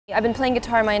I've been playing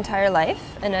guitar my entire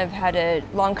life, and I've had a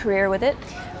long career with it.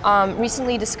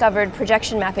 Recently discovered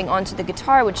projection mapping onto the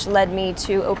guitar, which led me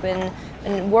to open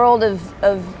a world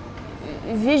of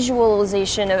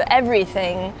visualization of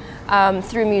everything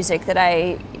through music that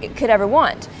I could ever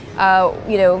want.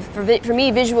 You know, for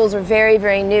me, visuals are very,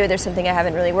 very new. There's something I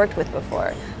haven't really worked with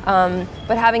before.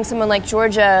 But having someone like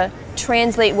Giorgia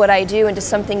translate what I do into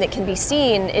something that can be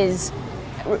seen is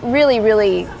really,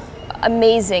 really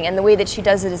amazing, and the way that she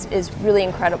does it is really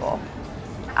incredible.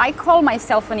 I call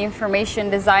myself an information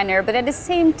designer, but at the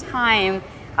same time,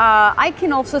 I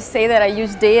can also say that I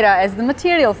use data as the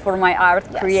material for my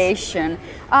art creation.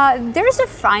 There's a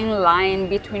fine line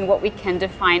between what we can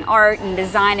define art and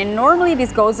design, and normally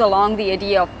this goes along the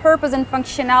idea of purpose and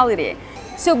functionality.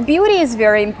 So beauty is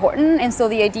very important, and so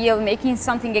the idea of making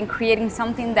something and creating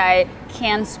something that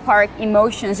can spark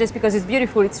emotions just because it's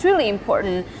beautiful, it's really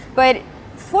important. But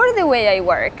for the way I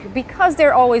work, because there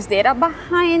are always data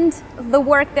behind the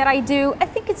work that I do, I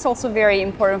think it's also very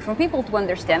important for people to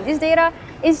understand this data.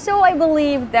 And so I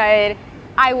believe that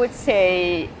I would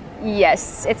say,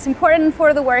 yes, it's important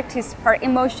for the work to spark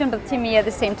emotion, but to me at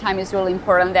the same time it's really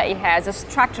important that it has a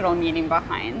structural meaning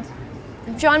behind.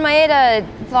 John Maeda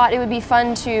thought it would be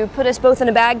fun to put us both in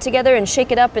a bag together and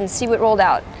shake it up and see what rolled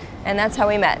out. And that's how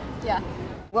we met. Yeah.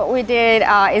 What we did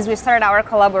is we started our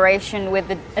collaboration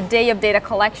with a day of data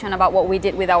collection about what we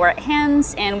did with our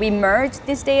hands, and we merged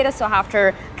this data. So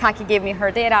after Kaki gave me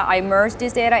her data, I merged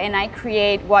this data and I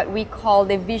create what we call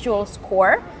the visual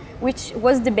score, which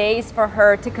was the base for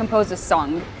her to compose a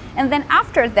song. And then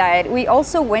after that, we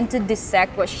also went to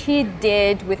dissect what she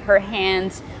did with her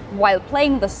hands while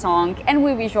playing the song, and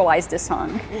we visualized the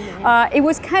song. It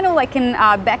was kind of like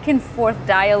a back and forth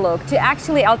dialogue to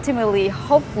actually ultimately,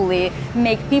 hopefully,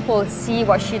 make people see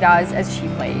what she does as she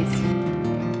plays.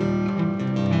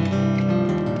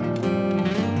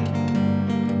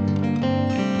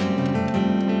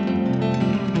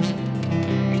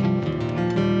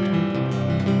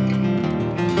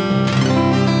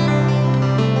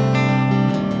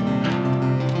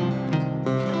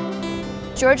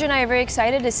 Giorgia and I are very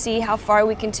excited to see how far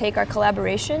we can take our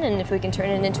collaboration, and if we can turn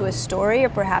it into a story or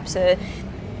perhaps an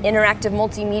interactive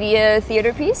multimedia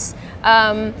theater piece.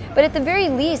 But at the very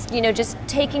least, you know, just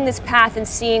taking this path and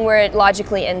seeing where it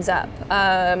logically ends up.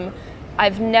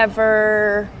 I've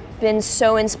never been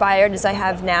so inspired as I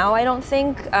have now, I don't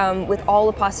think, with all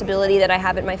the possibility that I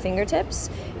have at my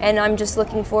fingertips. And I'm just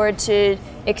looking forward to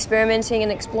experimenting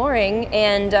and exploring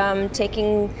and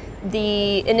taking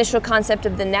the initial concept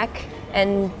of the neck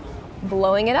and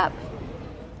blowing it up.